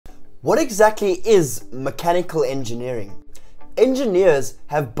What exactly is mechanical engineering? Engineers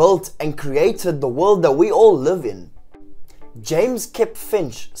have built and created the world that we all live in. James Kip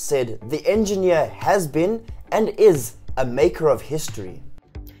Finch said, "The engineer has been and is a maker of history."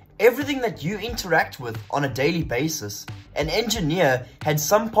 Everything that you interact with on a daily basis, an engineer had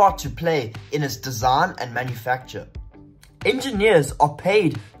some part to play in its design and manufacture. Engineers are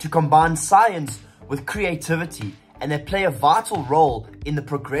paid to combine science with creativity, and they play a vital role in the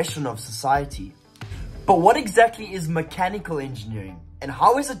progression of society. But what exactly is mechanical engineering, and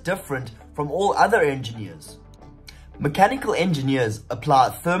how is it different from all other engineers? Mechanical engineers apply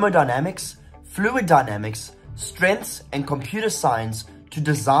thermodynamics, fluid dynamics, strengths, and computer science to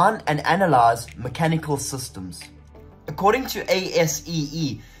design and analyze mechanical systems. According to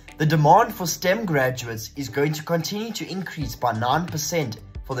ASEE, the demand for STEM graduates is going to continue to increase by 9%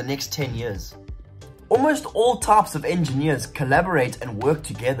 for the next 10 years. Almost all types of engineers collaborate and work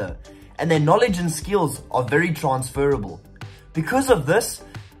together, and their knowledge and skills are very transferable. Because of this,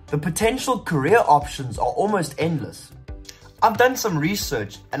 the potential career options are almost endless. I've done some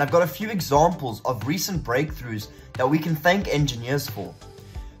research and I've got a few examples of recent breakthroughs that we can thank engineers for.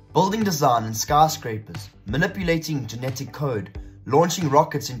 Building design in skyscrapers, manipulating genetic code, launching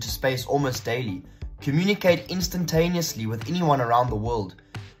rockets into space almost daily, communicate instantaneously with anyone around the world,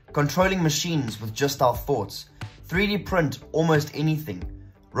 controlling machines with just our thoughts, 3D print almost anything,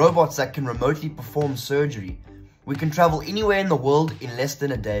 robots that can remotely perform surgery, we can travel anywhere in the world in less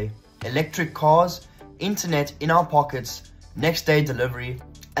than a day, electric cars, internet in our pockets, next day delivery,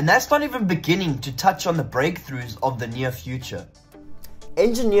 and that's not even beginning to touch on the breakthroughs of the near future.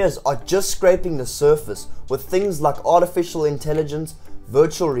 Engineers are just scraping the surface with things like artificial intelligence,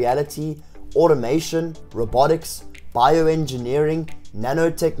 virtual reality, automation, robotics, bioengineering,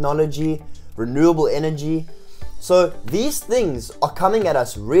 nanotechnology, renewable energy. So these things are coming at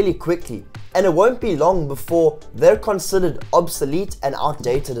us really quickly, and it won't be long before they're considered obsolete and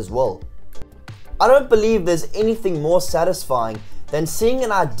outdated as well. I don't believe there's anything more satisfying than seeing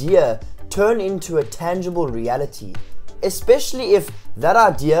an idea turn into a tangible reality, especially if that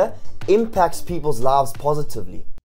idea impacts people's lives positively.